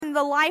in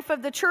the life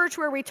of the church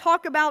where we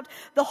talk about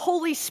the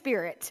Holy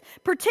Spirit,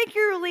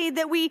 particularly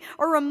that we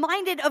are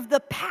reminded of the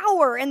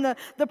power and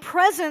the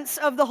presence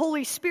of the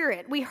Holy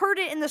Spirit. We heard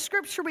it in the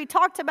scripture. We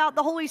talked about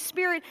the Holy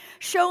Spirit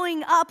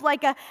showing up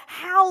like a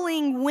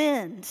howling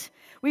wind.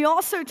 We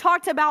also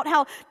talked about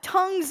how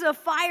tongues of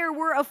fire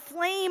were a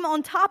flame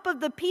on top of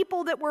the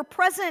people that were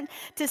present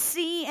to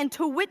see and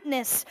to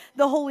witness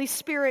the Holy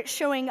Spirit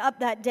showing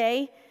up that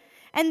day.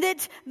 And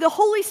that the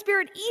Holy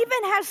Spirit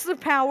even has the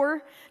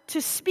power to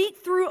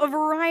speak through a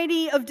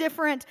variety of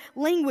different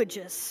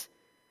languages.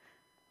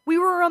 We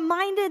were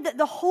reminded that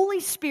the Holy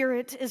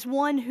Spirit is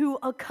one who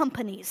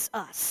accompanies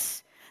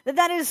us.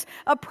 That is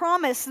a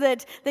promise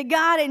that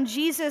God and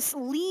Jesus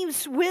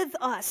leaves with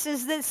us,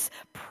 is this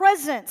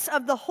presence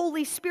of the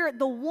Holy Spirit,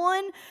 the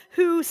one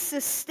who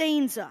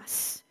sustains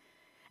us.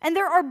 And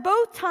there are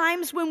both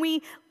times when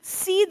we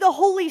see the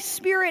Holy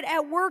Spirit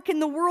at work in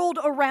the world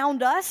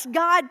around us,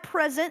 God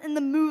present in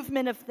the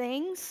movement of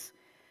things.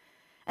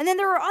 And then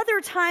there are other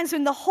times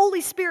when the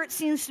Holy Spirit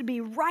seems to be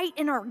right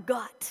in our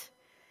gut,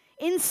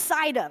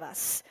 inside of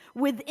us,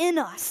 within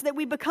us, that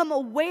we become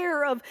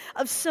aware of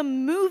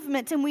some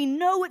movement and we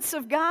know it's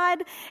of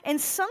God, and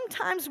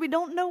sometimes we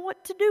don't know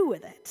what to do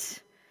with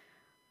it.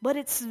 But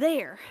it's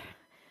there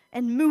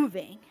and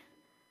moving.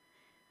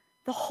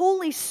 The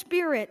Holy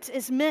Spirit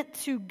is meant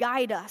to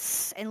guide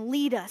us and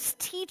lead us,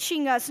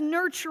 teaching us,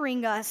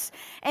 nurturing us,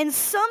 and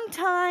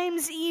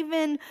sometimes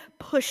even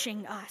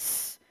pushing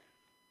us,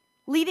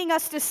 leading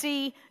us to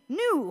see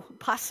new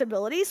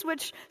possibilities,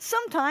 which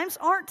sometimes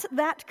aren't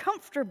that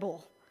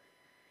comfortable.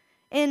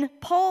 In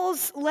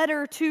Paul's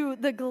letter to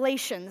the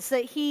Galatians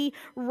that he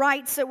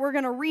writes, that we're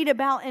going to read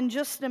about in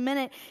just a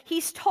minute,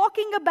 he's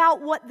talking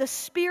about what the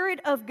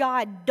Spirit of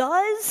God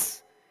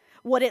does,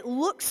 what it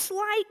looks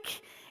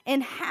like,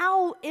 and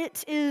how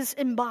it is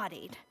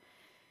embodied.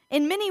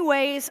 In many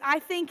ways, I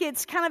think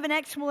it's kind of an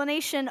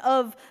explanation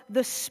of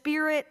the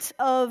Spirit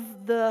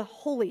of the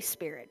Holy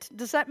Spirit.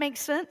 Does that make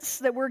sense?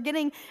 That we're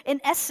getting an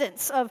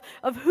essence of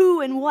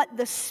who and what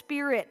the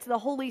Spirit, the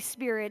Holy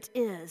Spirit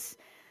is.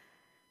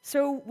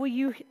 So will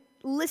you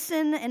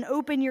listen and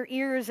open your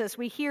ears as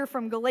we hear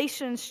from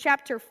Galatians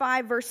chapter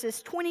 5,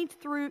 verses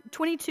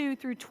 22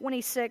 through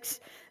 26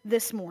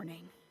 this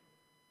morning.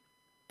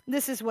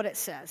 This is what it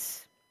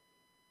says.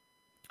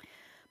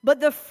 But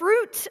the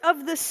fruit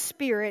of the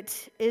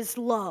Spirit is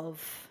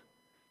love,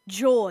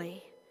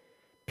 joy,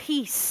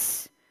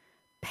 peace,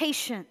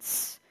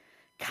 patience,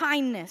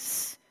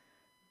 kindness,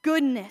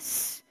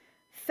 goodness,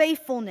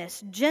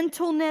 faithfulness,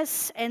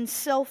 gentleness, and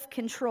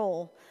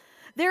self-control.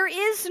 There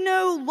is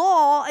no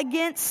law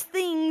against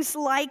things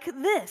like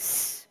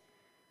this.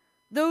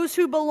 Those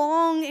who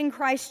belong in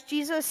Christ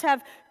Jesus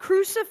have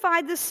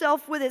crucified the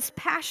self with its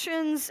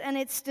passions and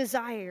its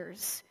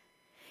desires.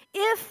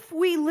 If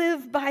we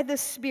live by the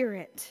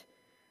Spirit,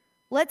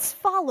 let's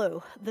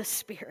follow the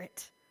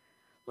Spirit.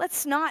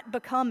 Let's not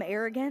become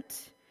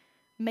arrogant,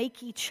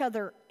 make each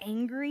other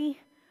angry,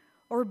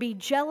 or be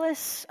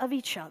jealous of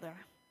each other.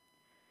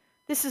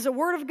 This is a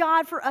word of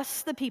God for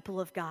us, the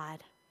people of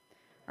God.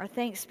 Our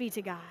thanks be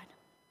to God.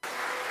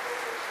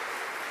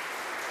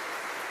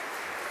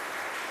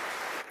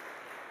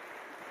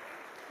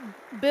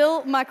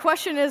 Bill, my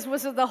question is,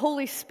 was it the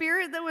Holy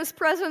Spirit that was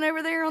present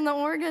over there on the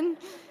organ?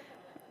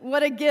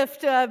 What a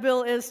gift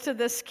Bill is to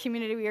this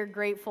community. We are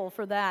grateful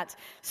for that.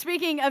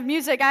 Speaking of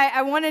music,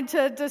 I wanted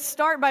to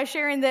start by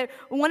sharing that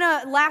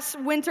last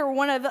winter,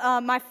 one of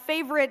my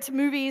favorite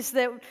movies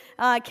that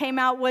came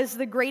out was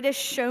The Greatest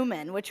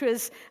Showman, which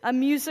was a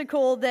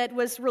musical that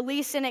was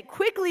released, and it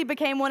quickly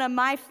became one of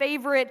my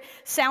favorite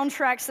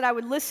soundtracks that I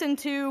would listen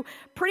to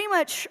pretty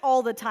much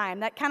all the time.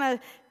 That kind of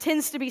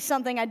tends to be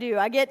something I do.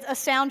 I get a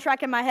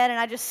soundtrack in my head and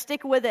I just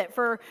stick with it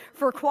for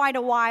quite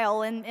a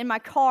while. And in my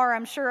car,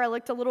 I'm sure I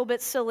looked a little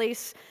bit silly,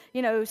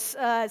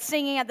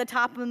 singing at the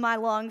top of my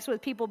lungs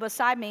with people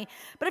beside me.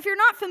 But if you're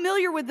not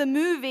familiar with the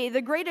movie,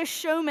 The Greatest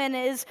Showman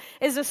is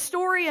a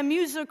story, a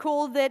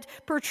musical that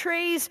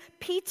portrays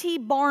P.T.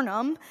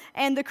 Barnum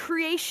and the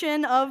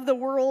creation of the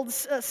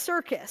world's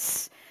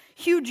circus.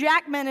 Hugh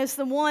Jackman is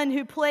the one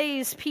who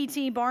plays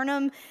P.T.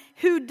 Barnum,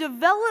 who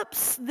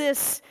develops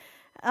this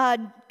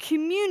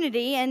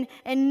community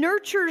and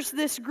nurtures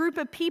this group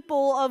of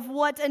people of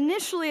what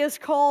initially is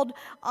called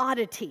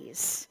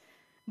oddities.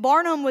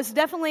 Barnum was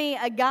definitely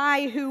a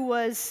guy who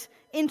was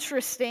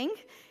interesting.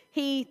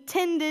 He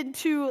tended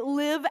to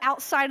live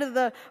outside of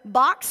the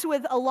box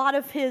with a lot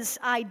of his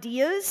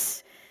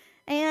ideas.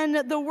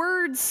 And the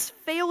words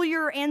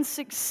failure and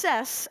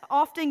success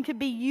often could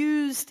be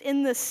used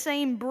in the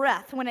same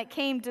breath when it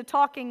came to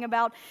talking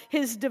about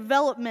his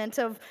development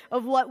of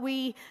what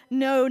we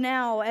know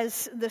now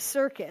as the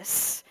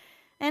circus.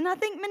 And I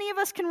think many of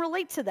us can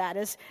relate to that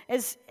as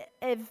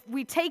if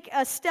we take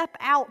a step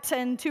out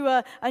into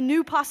a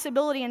new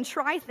possibility and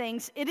try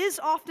things. It is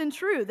often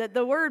true that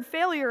the word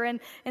failure and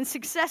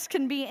success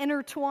can be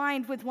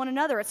intertwined with one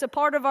another. It's a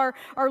part of our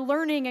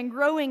learning and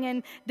growing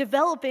and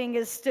developing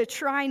is to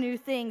try new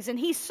things. And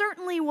he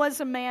certainly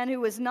was a man who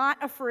was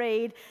not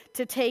afraid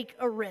to take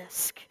a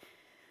risk.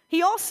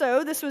 He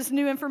also, this was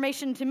new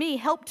information to me,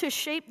 helped to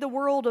shape the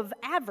world of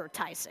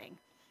advertising.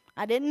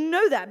 I didn't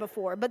know that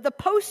before, but the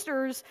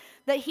posters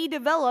that he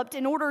developed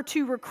in order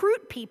to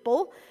recruit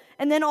people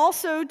and then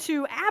also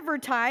to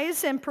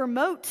advertise and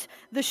promote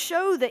the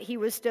show that he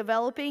was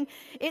developing,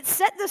 it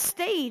set the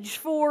stage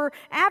for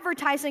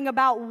advertising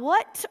about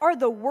what are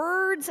the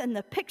words and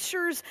the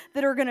pictures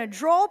that are going to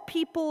draw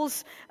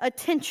people's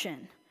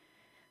attention.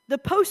 The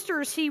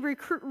posters he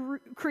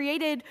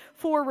created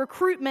for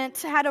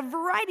recruitment had a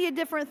variety of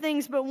different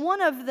things, but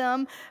one of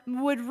them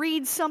would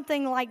read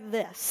something like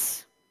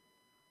this: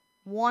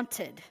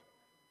 Wanted,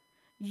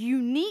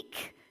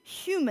 unique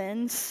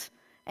humans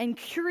and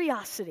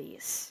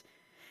curiosities,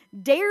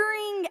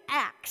 daring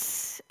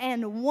acts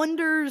and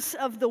wonders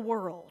of the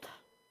world.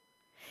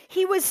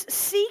 He was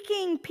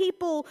seeking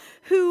people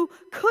who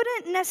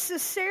couldn't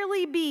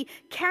necessarily be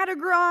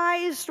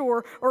categorized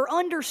or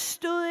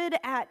understood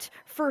at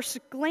first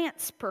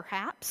glance,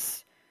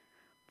 perhaps.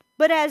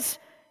 But as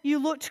you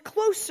looked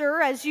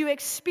closer, as you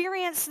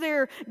experienced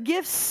their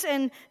gifts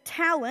and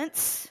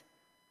talents,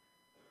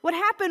 what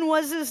happened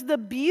was the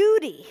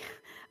beauty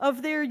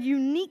of their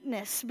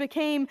uniqueness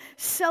became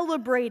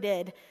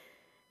celebrated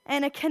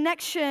and a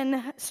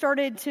connection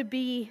started to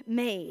be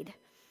made.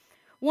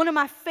 One of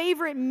my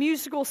favorite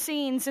musical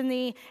scenes in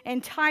the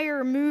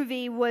entire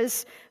movie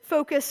was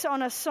focused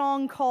on a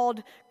song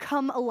called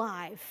Come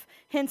Alive,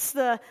 hence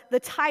the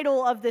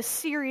title of this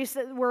series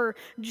that we're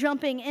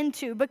jumping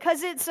into,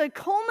 because it's a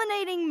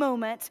culminating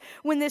moment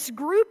when this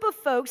group of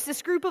folks,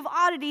 this group of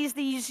oddities,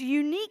 these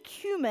unique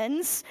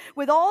humans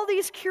with all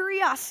these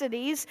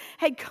curiosities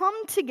had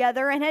come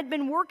together and had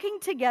been working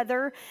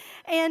together,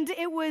 and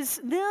it was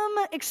them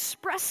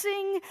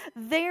expressing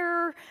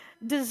their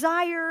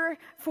desire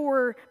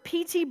for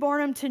P.T.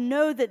 Barnum to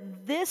know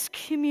that this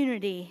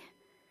community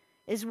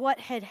is what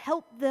had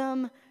helped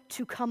them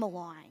to come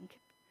along,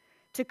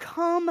 to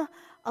come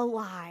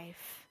alive,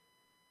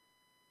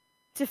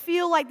 to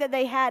feel like that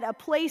they had a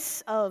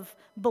place of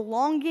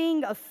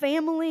belonging, of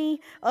family,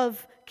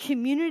 of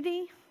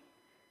community.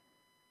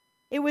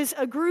 It was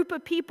a group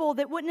of people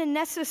that wouldn't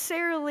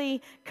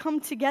necessarily come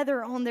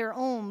together on their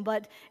own,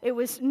 but it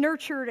was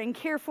nurtured and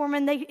cared for,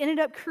 and they ended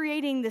up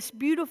creating this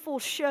beautiful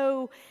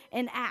show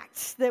and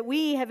acts that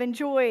we have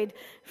enjoyed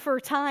for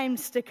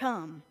times to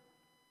come.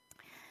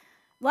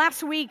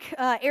 Last week,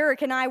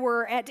 Eric and I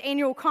were at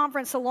annual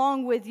conference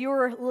along with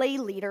your lay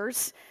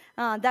leaders.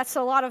 That's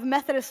a lot of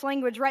Methodist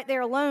language right there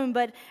alone,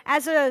 but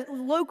as a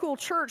local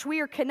church, we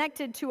are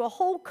connected to a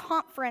whole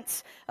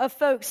conference of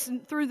folks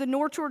through the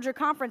North Georgia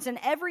Conference, and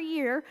every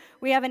year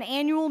we have an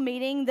annual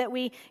meeting that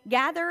we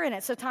gather, and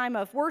it's a time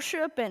of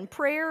worship and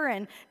prayer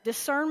and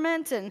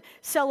discernment and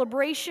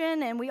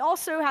celebration, and we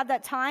also have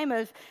that time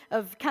of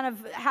kind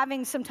of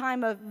having some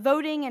time of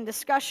voting and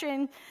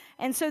discussion.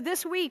 And so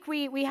this week,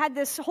 we had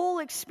this whole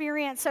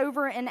experience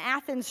over in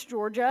Athens,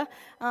 Georgia,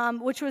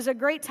 which was a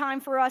great time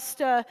for us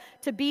to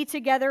be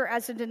together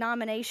as a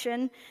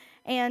denomination.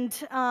 And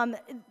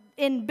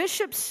in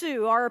Bishop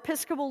Sue, our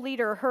Episcopal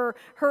leader,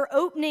 her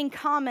opening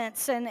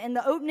comments and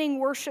the opening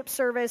worship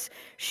service,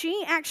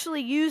 she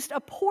actually used a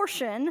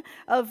portion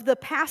of the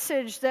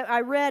passage that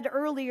I read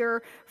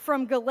earlier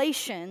from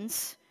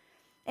Galatians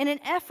in an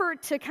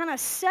effort to kind of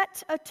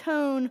set a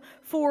tone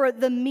for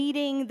the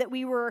meeting that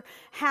we were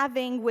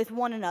having with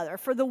one another,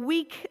 for the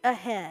week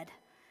ahead.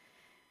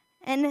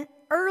 And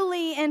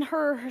early in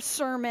her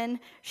sermon,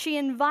 she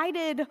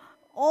invited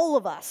all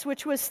of us,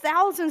 which was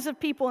thousands of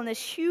people in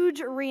this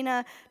huge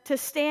arena, to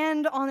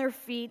stand on their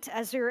feet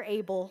as they're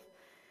able,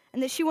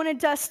 and that she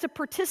wanted us to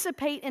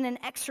participate in an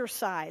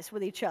exercise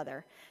with each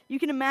other. You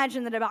can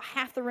imagine that about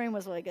half the room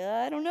was like,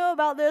 I don't know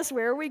about this,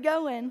 where are we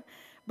going?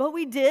 But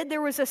we did.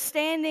 There was a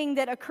standing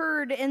that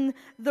occurred in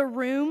the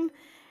room.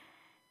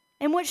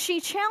 And what she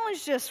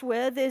challenged us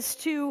with is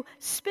to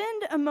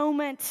spend a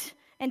moment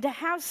and to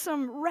have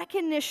some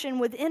recognition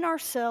within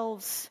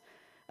ourselves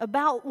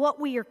about what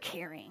we are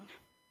carrying,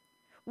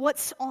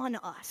 what's on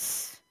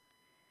us.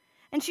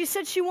 And she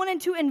said she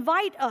wanted to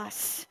invite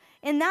us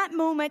in that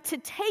moment to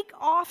take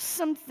off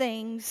some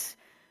things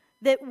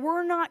that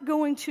were not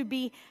going to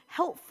be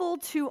helpful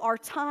to our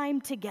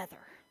time together.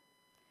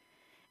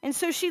 And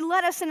so she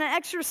led us in an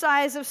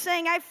exercise of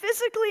saying, I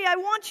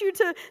want you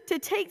to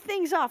take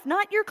things off.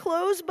 Not your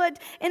clothes, but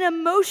in a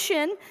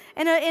motion,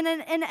 in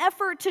an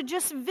effort to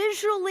just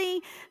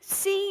visually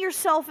see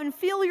yourself and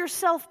feel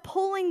yourself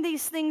pulling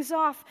these things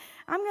off.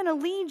 I'm going to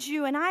lead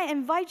you, and I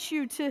invite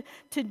you to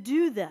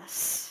do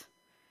this.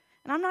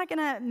 And I'm not going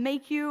to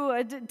make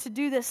you to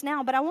do this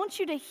now, but I want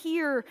you to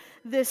hear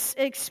this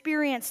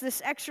experience, this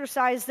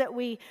exercise that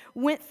we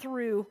went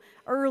through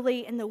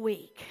early in the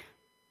week.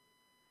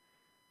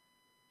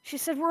 She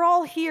said, we're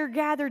all here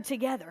gathered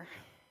together,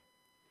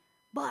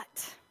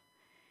 but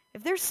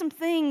if there's some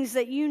things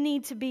that you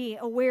need to be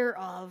aware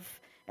of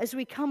as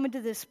we come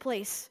into this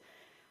place,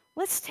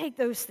 let's take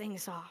those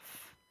things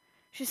off.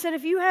 She said,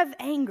 if you have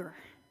anger,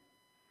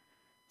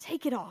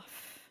 take it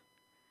off.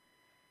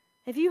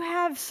 If you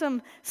have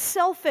some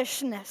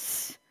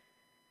selfishness,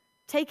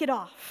 take it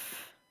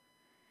off.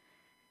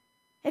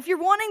 If you're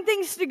wanting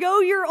things to go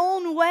your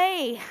own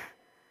way,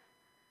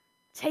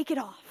 take it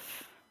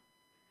off.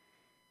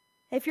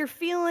 If you're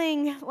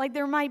feeling like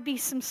there might be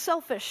some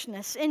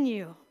selfishness in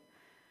you,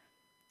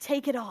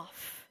 take it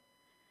off.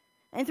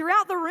 And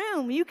throughout the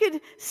room, you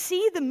could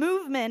see the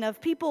movement of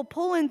people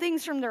pulling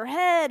things from their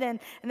head and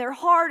their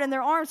heart and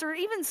their arms, or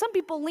even some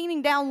people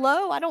leaning down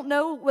low. I don't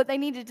know what they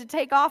needed to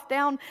take off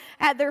down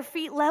at their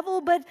feet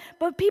level,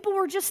 but people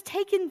were just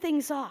taking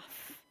things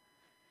off.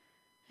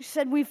 She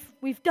said,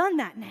 we've done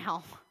that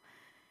now.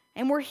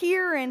 And we're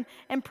here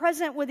and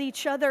present with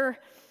each other.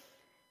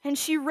 And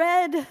she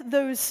read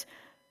those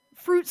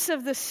fruits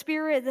of the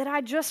Spirit that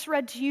I just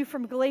read to you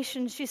from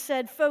Galatians. She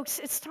said, folks,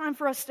 it's time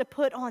for us to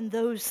put on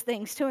those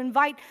things, to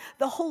invite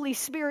the Holy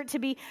Spirit to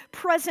be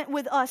present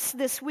with us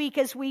this week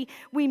as we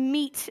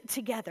meet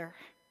together.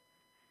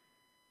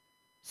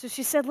 So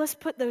she said, let's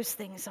put those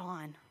things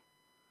on.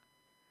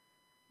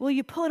 Will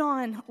you put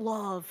on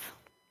love?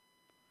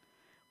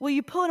 Will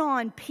you put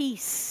on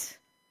peace?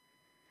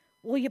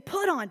 Will you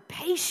put on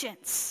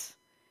patience?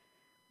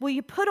 Will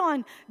you put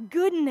on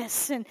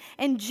goodness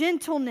and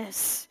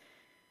gentleness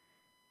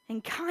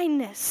and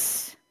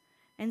kindness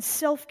and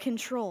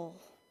self-control?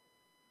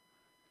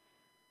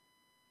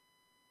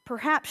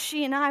 Perhaps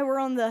she and I were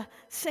on the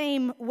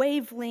same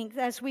wavelength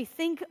as we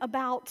think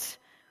about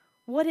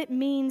what it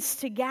means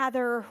to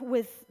gather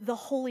with the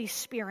Holy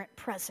Spirit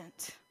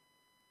present.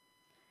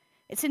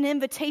 It's an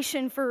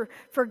invitation for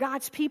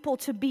God's people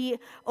to be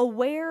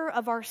aware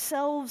of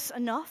ourselves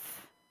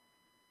enough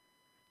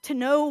to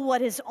know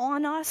what is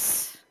on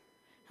us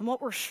and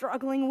what we're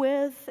struggling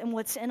with and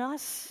what's in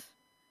us.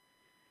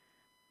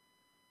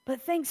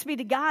 But thanks be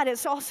to God,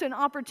 it's also an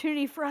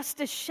opportunity for us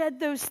to shed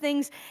those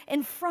things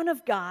in front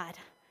of God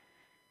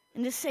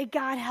and to say,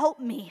 God, help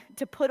me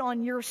to put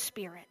on your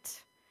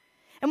Spirit.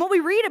 And what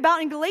we read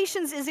about in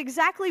Galatians is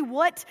exactly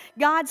what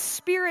God's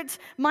Spirit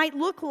might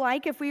look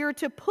like if we were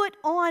to put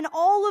on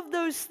all of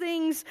those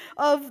things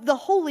of the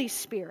Holy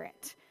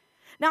Spirit.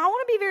 Now, I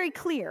want to be very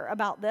clear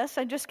about this.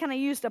 I just kind of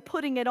used a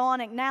putting it on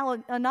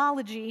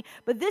analogy,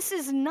 but this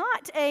is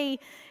not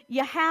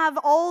you have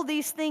all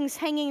these things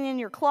hanging in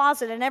your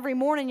closet and every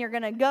morning you're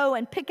going to go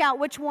and pick out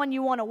which one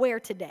you want to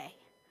wear today.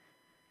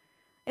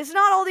 It's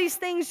not all these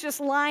things just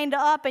lined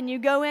up and you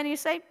go in and you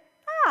say,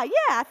 yeah,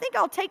 I think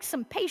I'll take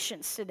some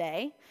patience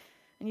today.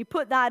 And you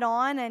put that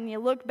on and you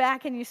look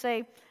back and you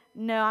say,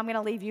 no, I'm going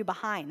to leave you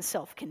behind,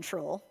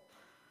 self-control.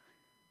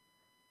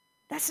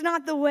 That's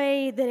not the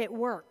way that it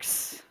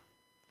works.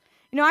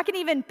 You know, I can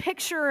even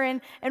picture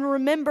and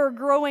remember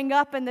growing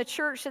up in the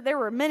church that there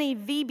were many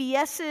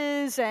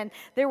VBSs and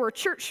there were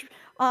church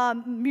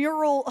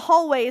mural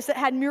hallways that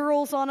had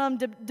murals on them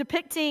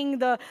depicting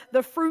the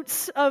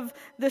fruits of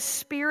the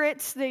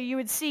Spirit. That you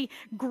would see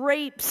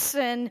grapes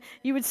and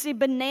you would see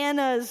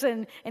bananas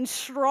and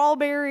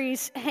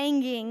strawberries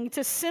hanging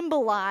to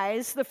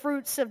symbolize the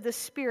fruits of the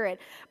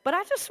Spirit. But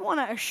I just want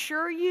to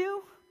assure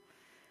you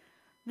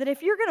that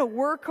if you're going to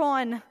work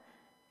on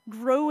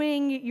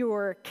growing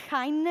your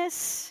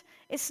kindness,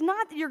 it's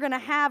not that you're going to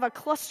have a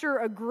cluster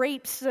of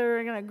grapes that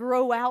are going to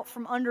grow out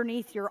from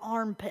underneath your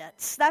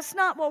armpits. That's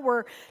not what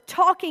we're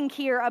talking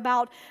here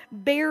about,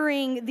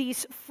 bearing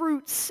these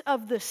fruits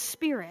of the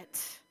Spirit.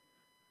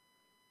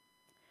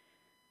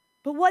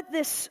 But what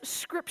this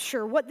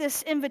scripture, what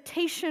this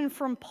invitation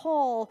from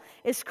Paul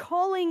is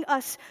calling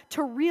us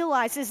to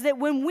realize is that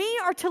when we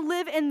are to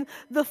live in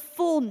the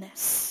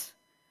fullness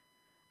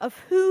of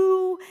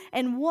who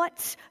and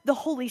what the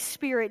Holy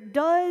Spirit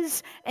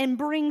does and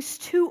brings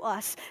to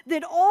us,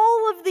 that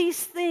all of these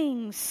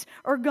things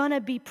are going to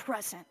be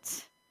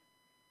present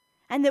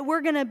and that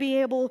we're going to be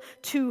able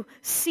to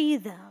see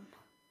them.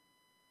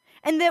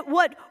 And that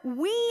what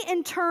we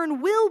in turn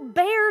will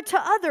bear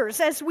to others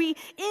as we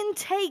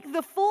intake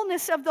the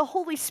fullness of the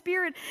Holy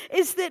Spirit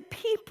is that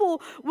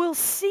people will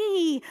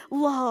see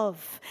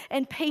love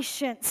and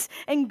patience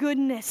and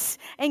goodness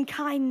and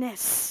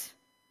kindness.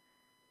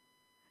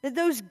 That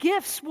those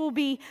gifts will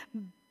be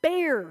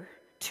bare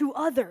to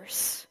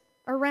others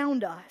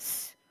around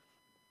us.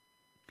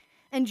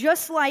 And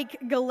just like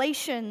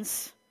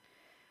Galatians,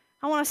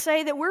 I want to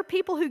say that we're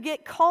people who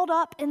get caught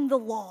up in the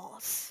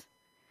laws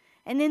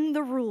and in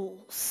the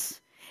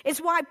rules. It's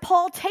why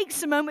Paul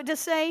takes a moment to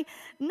say,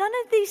 none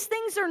of these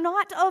things are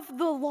not of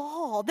the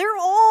law. They're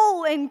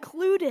all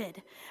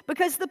included.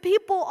 Because the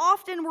people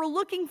often were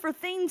looking for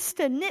things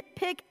to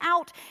nitpick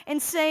out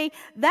and say,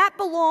 that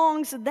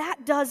belongs,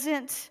 that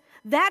doesn't.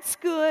 That's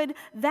good,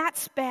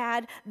 that's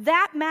bad,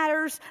 that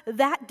matters,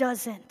 that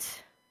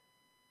doesn't.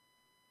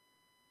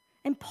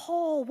 And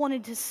Paul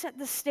wanted to set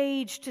the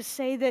stage to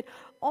say that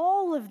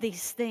all of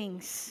these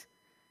things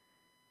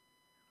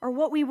are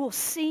what we will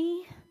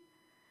see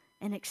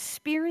and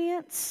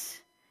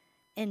experience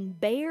and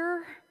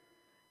bear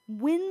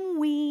when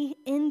we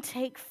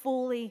intake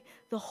fully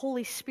the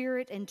Holy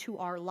Spirit into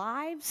our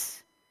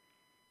lives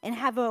and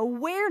have an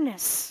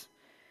awareness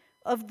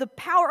of the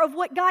power of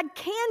what God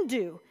can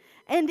do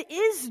and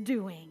is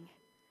doing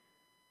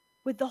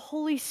with the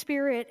Holy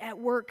Spirit at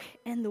work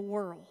in the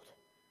world.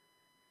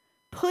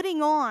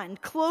 putting on,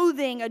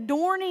 clothing,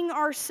 adorning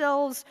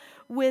ourselves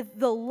with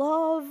the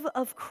love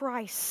of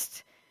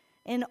Christ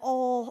in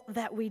all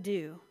that we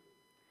do.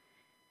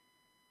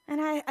 And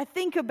I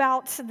think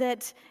about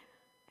that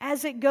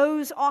as it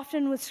goes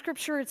often with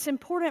Scripture, it's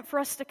important for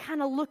us to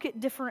kind of look at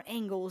different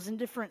angles and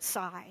different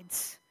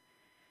sides.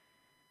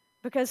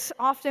 Because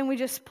often we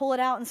just pull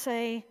it out and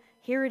say,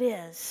 here it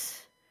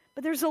is.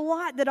 But there's a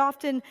lot that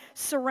often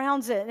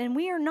surrounds it. And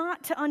we are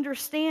not to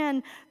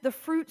understand the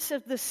fruits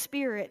of the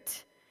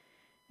Spirit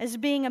as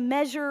being a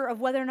measure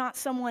of whether or not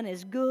someone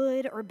is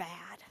good or bad.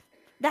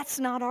 That's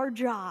not our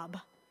job.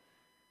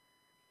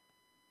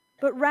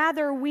 But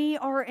rather, we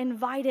are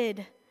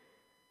invited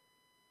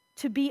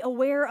to be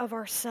aware of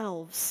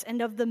ourselves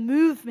and of the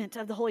movement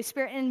of the Holy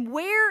Spirit, and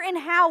where and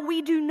how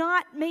we do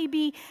not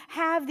maybe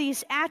have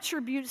these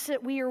attributes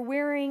that we are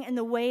wearing in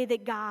the way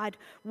that God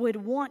would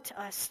want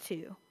us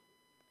to.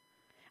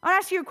 I'll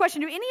ask you a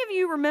question. Do any of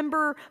you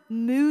remember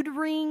mood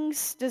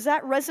rings? Does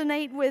that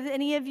resonate with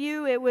any of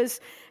you?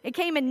 It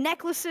came in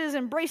necklaces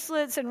and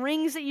bracelets and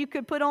rings that you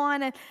could put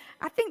on. And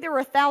I think there were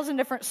 1,000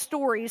 different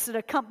stories that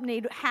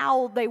accompanied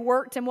how they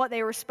worked and what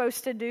they were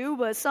supposed to do.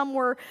 But some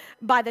were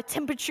by the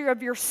temperature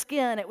of your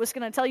skin. It was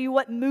going to tell you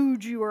what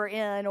mood you were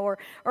in, or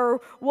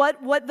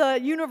what the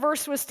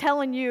universe was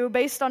telling you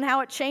based on how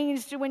it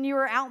changed when you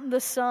were out in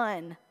the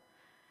sun.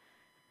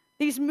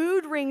 These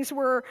mood rings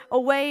were a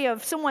way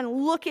of someone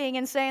looking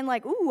and saying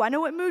like, ooh, I know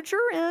what mood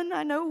you're in.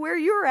 I know where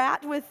you're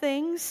at with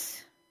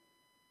things.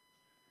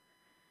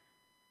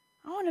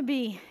 I want to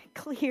be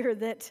clear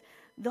that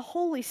the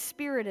Holy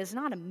Spirit is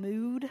not a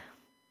mood.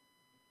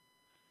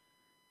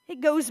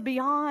 It goes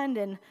beyond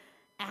an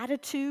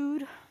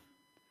attitude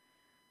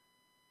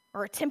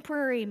or a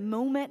temporary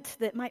moment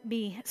that might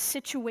be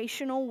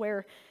situational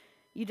where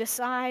you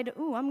decide,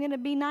 ooh, I'm going to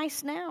be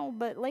nice now,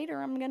 but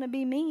later I'm going to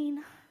be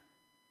mean.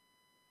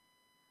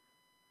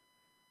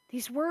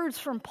 These words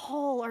from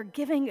Paul are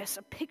giving us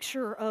a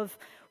picture of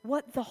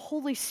what the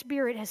Holy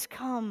Spirit has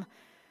come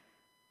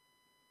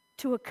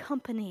to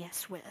accompany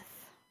us with.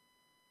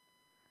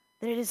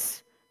 That it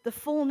is the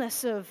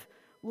fullness of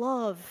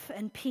love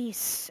and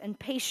peace and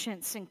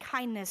patience and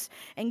kindness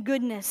and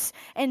goodness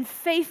and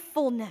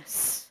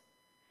faithfulness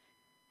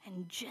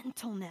and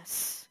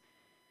gentleness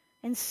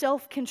and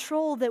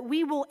self-control that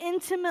we will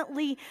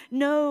intimately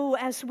know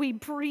as we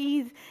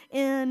breathe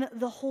in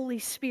the Holy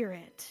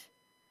Spirit.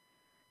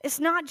 It's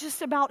not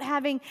just about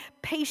having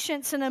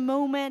patience in a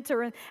moment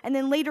and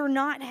then later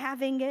not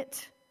having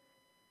it.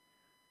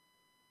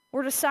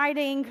 Or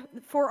deciding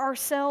for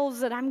ourselves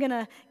that I'm going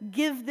to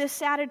give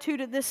this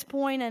attitude at this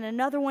point and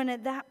another one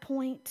at that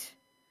point.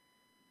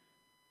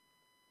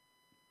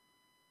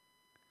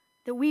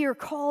 That we are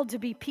called to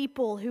be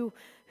people who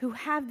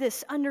have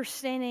this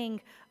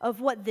understanding of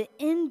what the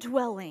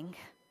indwelling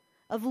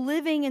of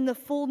living in the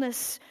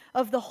fullness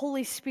of the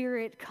Holy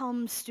Spirit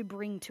comes to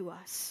bring to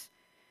us.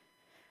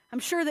 I'm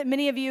sure that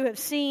many of you have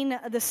seen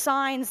the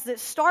signs that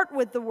start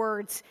with the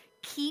words,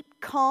 keep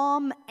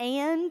calm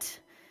and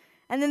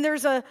then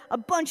there's a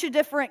bunch of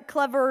different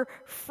clever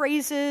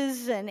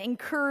phrases and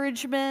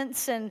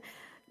encouragements and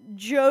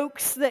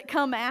jokes that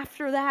come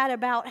after that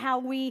about how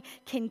we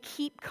can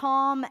keep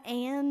calm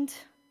and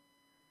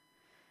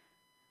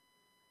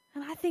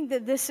I think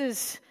that this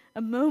is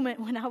a moment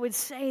when I would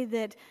say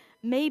that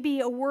maybe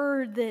a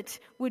word that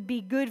would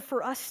be good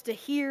for us to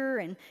hear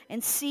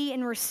and see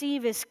and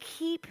receive is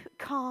keep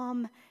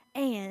calm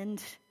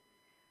and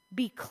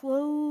be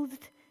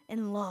clothed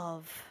in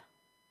love.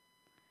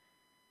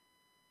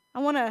 I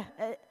want to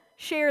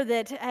share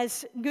that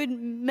as good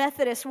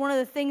Methodists, one of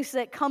the things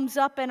that comes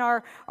up in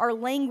our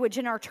language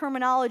and our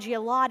terminology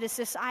a lot is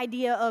this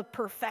idea of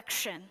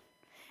perfection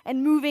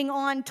and moving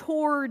on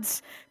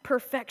towards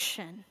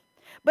perfection.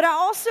 But I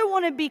also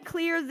want to be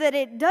clear that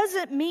it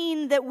doesn't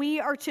mean that we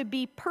are to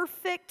be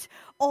perfect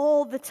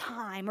all the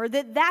time, or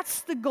that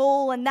that's the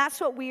goal and that's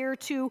what we are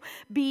to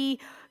be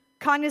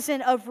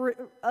cognizant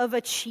of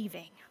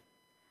achieving.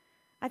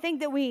 I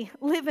think that we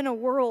live in a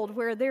world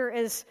where there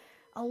is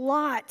a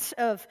lot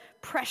of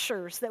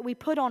pressures that we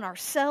put on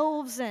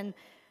ourselves and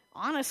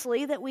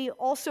honestly that we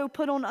also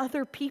put on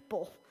other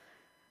people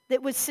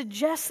that would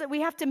suggest that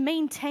we have to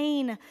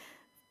maintain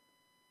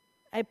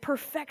a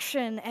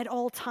perfection at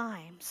all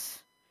times.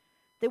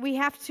 That we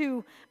have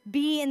to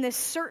be in this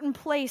certain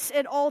place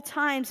at all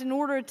times in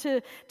order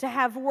to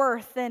have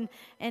worth and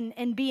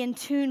be in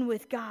tune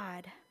with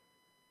God.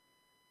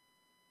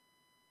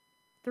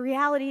 The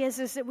reality is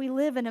that we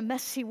live in a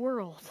messy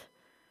world.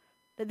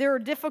 That there are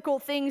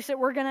difficult things that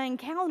we're going to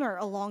encounter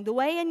along the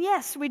way. And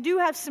yes, we do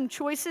have some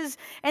choices.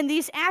 And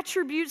these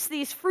attributes,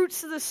 these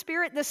fruits of the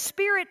Spirit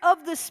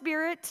of the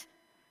Spirit,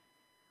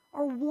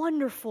 are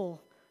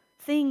wonderful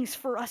things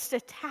for us to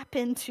tap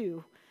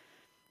into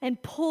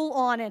and pull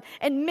on it,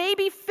 and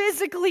maybe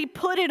physically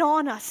put it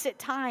on us at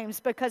times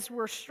because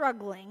we're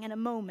struggling in a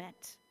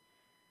moment.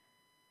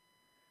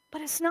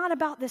 But it's not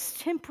about this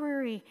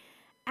temporary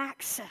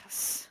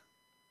access.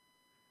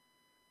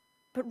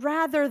 but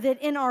rather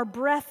that in our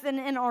breath and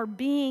in our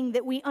being,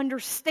 that we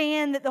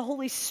understand that the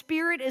Holy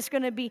Spirit is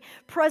going to be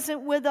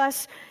present with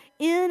us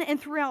in and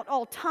throughout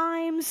all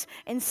times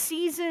and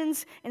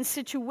seasons and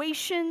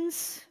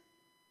situations,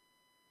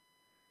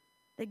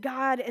 that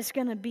God is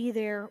going to be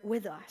there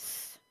with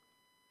us.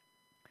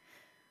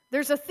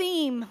 There's a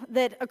theme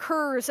that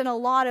occurs in a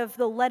lot of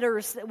the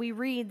letters that we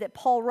read that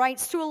Paul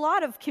writes to a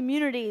lot of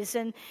communities.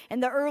 And in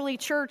the early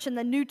church in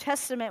the New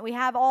Testament, we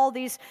have all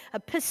these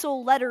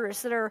epistle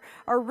letters that are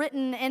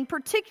written, and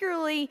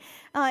particularly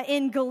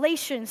in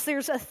Galatians,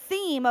 there's a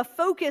theme, a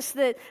focus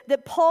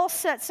that Paul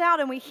sets out,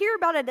 and we hear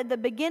about it at the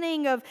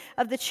beginning of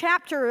the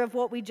chapter of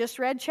what we just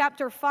read,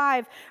 chapter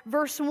 5,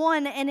 verse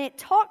 1, and it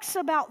talks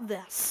about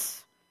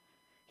this.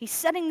 He's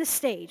setting the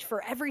stage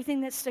for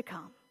everything that's to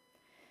come.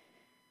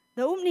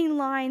 The opening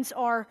lines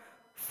are,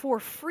 "For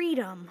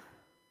freedom,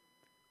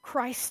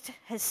 Christ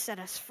has set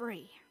us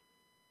free."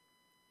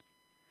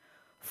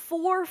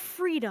 For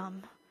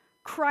freedom,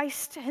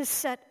 Christ has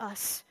set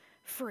us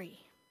free.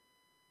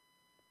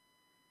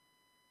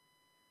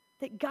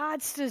 That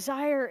God's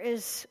desire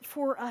is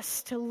for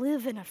us to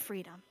live in a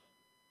freedom,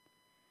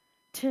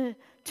 to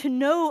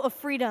know a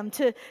freedom,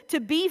 to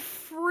be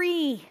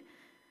free.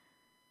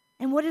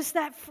 And what is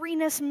that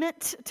freeness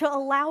meant to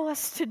allow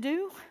us to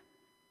do?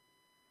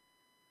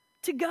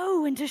 To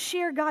go and to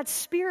share God's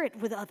Spirit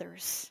with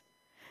others,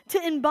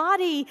 to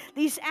embody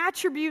these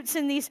attributes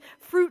and these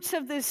fruits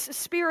of this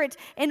Spirit,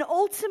 and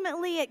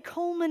ultimately it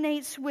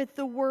culminates with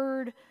the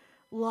word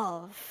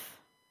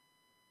love.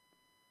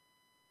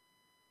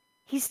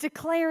 He's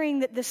declaring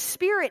that the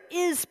Spirit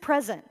is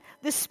present.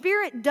 The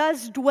Spirit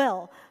does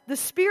dwell. The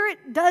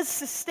Spirit does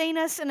sustain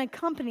us and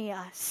accompany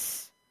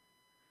us.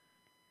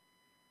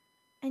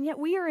 And yet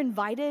we are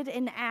invited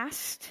and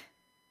asked,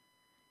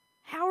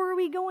 how are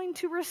we going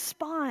to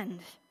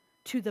respond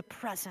to the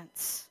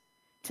presence,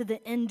 to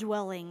the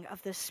indwelling of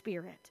the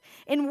Spirit?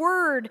 In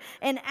word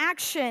and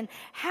action,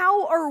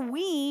 how are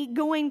we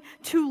going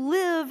to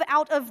live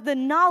out of the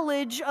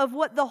knowledge of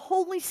what the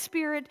Holy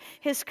Spirit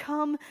has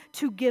come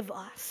to give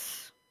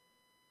us,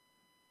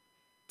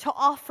 to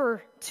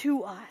offer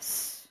to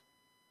us?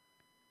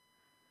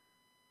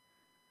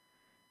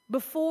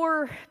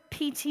 Before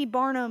P.T.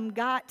 Barnum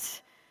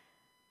got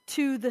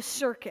to the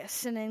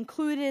circus and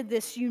included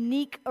this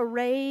unique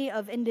array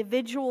of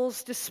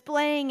individuals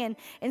displaying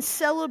and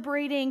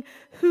celebrating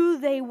who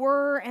they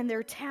were and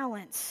their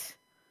talents,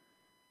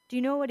 do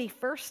you know what he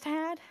first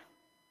had?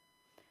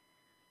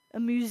 A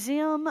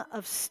museum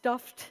of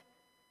stuffed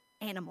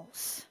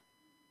animals.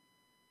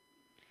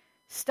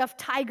 Stuffed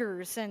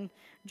tigers and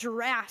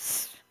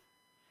giraffes.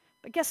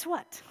 But guess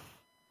what?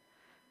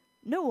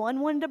 No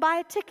one wanted to buy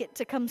a ticket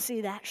to come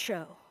see that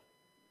show.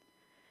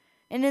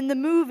 And in the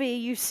movie,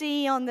 you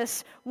see on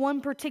this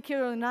one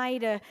particular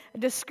night a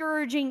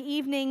discouraging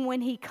evening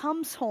when he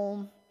comes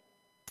home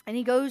and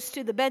he goes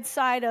to the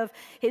bedside of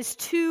his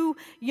two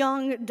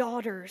young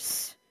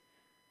daughters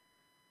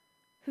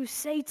who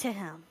say to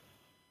him,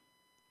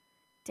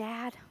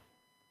 "Dad,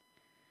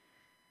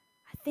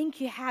 I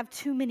think you have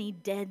too many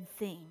dead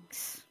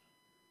things.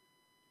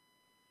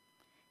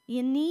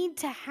 You need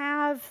to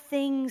have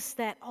things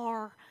that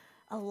are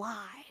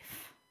alive.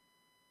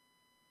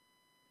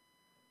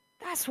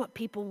 That's what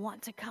people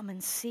want to come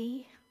and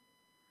see.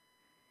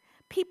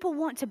 People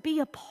want to be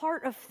a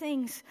part of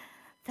things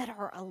that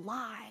are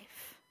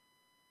alive,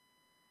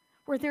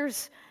 where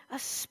there's a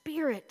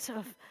spirit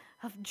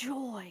of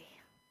joy,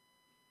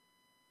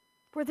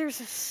 where there's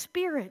a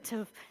spirit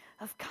of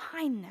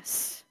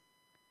kindness,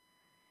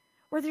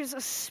 where there's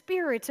a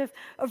spirit of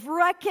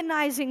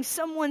recognizing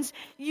someone's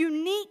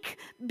unique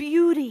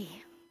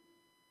beauty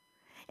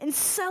and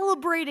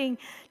celebrating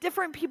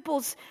different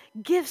people's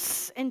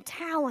gifts and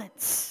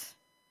talents.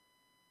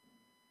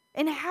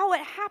 And how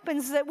it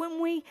happens that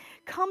when we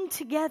come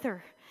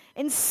together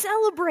and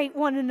celebrate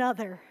one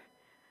another,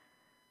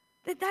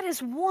 that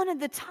is one of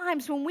the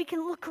times when we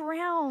can look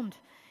around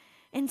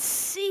and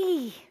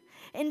see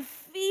and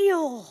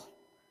feel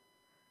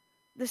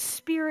the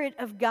Spirit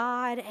of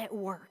God at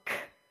work.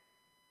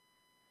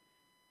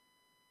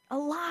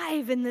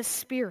 Alive in the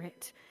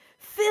Spirit,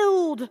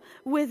 filled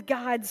with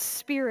God's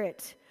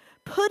Spirit,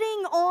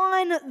 putting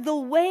on the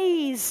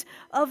ways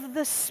of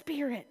the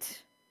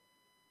Spirit.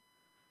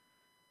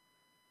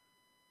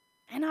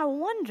 And I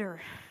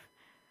wonder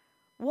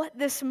what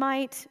this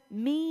might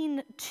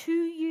mean to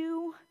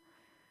you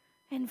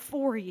and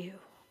for you,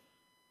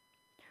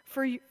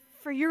 for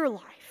your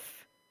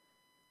life,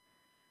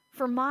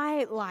 for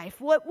my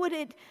life. What would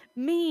it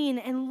mean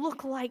and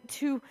look like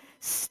to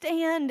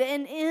stand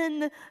and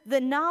in the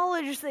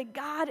knowledge that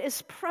God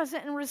is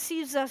present and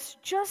receives us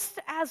just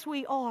as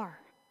we are?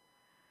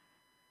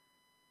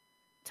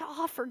 To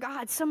offer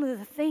God some of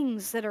the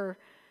things that are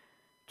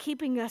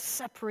keeping us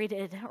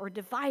separated or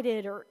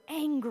divided or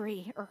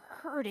angry or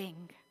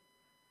hurting.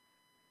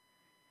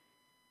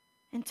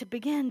 And to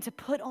begin to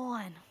put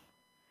on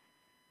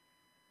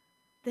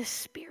the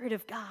Spirit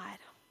of God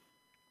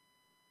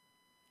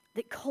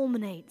that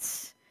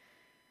culminates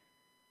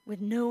with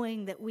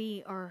knowing that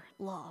we are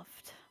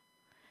loved.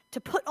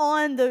 to put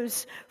on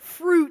those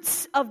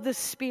fruits of the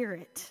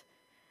Spirit.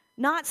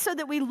 Not so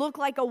that we look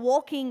like a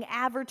walking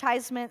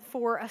advertisement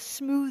for a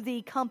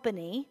smoothie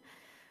company,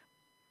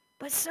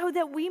 but so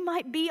that we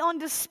might be on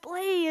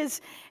display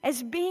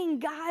as being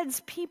God's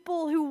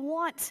people who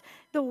want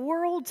the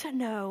world to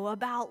know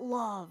about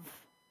love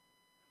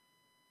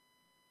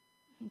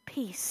and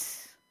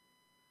peace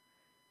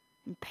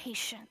and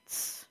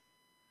patience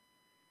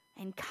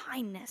and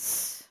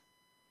kindness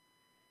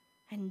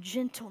and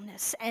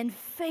gentleness and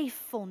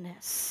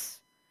faithfulness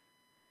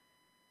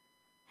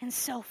and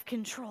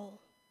self-control.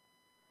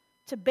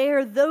 To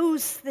bear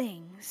those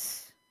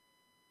things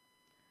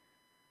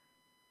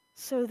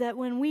so that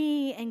when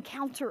we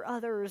encounter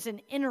others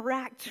and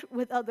interact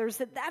with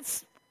others,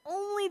 that's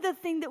only the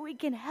thing that we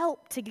can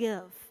help to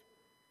give.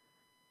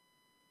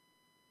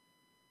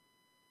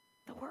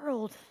 The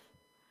world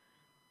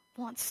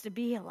wants to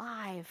be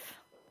alive,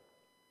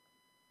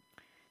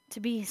 to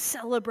be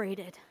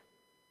celebrated,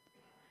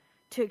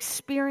 to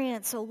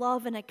experience a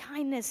love and a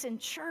kindness in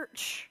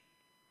church.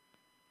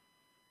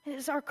 It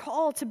is our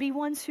call to be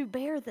ones who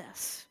bear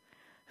this,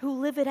 who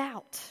live it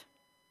out,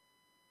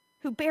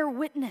 who bear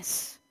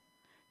witness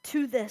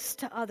to this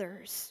to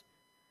others.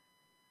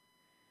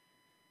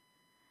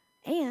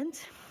 And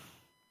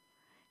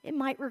it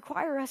might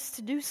require us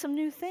to do some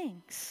new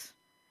things,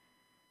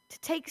 to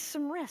take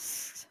some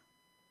risks,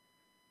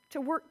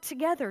 to work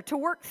together, to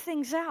work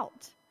things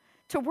out,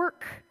 to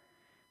work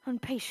on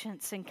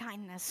patience and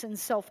kindness and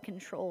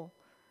self-control.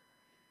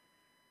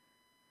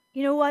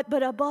 You know what?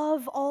 But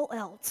above all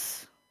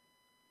else,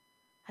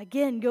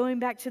 again, going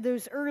back to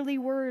those early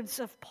words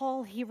of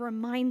Paul, he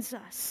reminds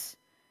us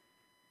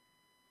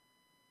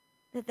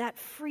that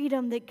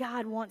freedom that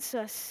God wants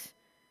us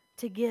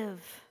to give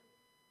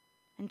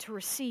and to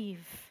receive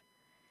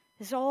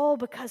is all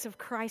because of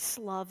Christ's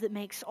love that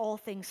makes all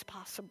things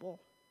possible.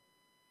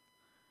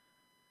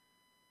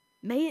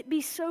 May it be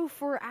so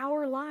for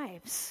our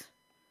lives,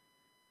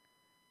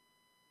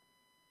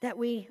 that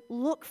we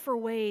look for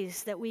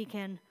ways that we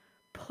can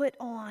put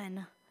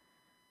on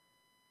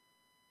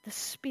the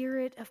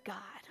Spirit of God.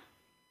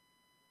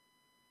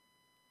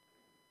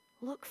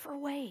 Look for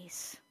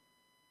ways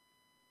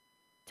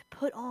to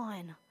put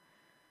on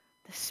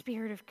the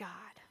Spirit of God.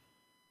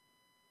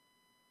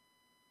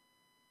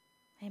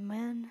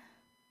 Amen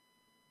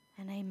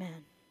and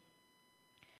amen.